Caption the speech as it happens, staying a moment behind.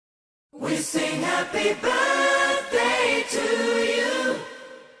We sing happy birthday to you,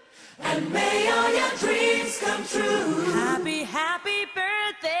 and may all your dreams come true. Happy, happy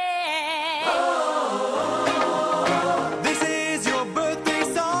birthday. This is your birthday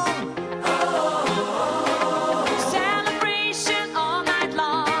song. Celebration all night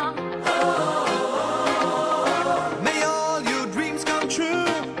long. May all your dreams come true.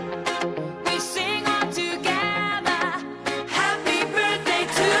 We sing all together. Happy birthday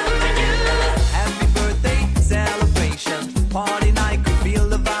to you. Happy birthday celebration. Party night, could feel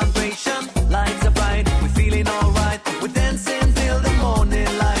the vibration. Lights are bright, we're feeling alright. We're dancing till the morning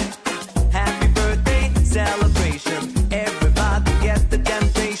light. Happy birthday celebration. Everybody get the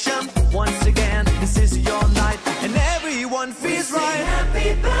temptation. Once again, this is your night, and everyone feels right.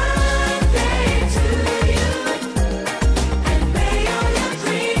 Happy birthday to you, and may all your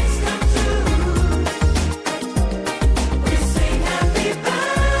dreams come true. We sing happy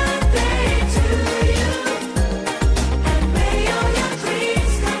birthday to you, and may all your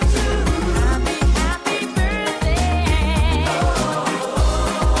dreams come true. Happy, happy birthday.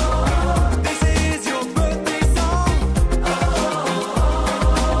 This is your birthday song.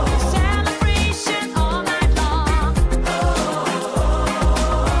 Celebration all night long.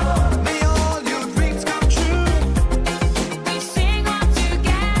 May all your dreams come true. We sing all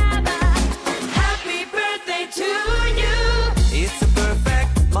together. Happy birthday to you. It's a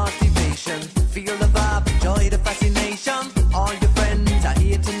perfect motivation. Feel the vibe, enjoy the fascination. All your friends are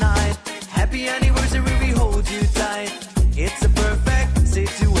here tonight. Happy anniversary, we hold you tight. It's a perfect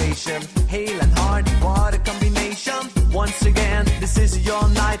situation. Hale and hard, what a combination. Once again, this is your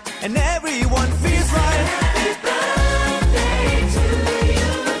night, and everyone feels right.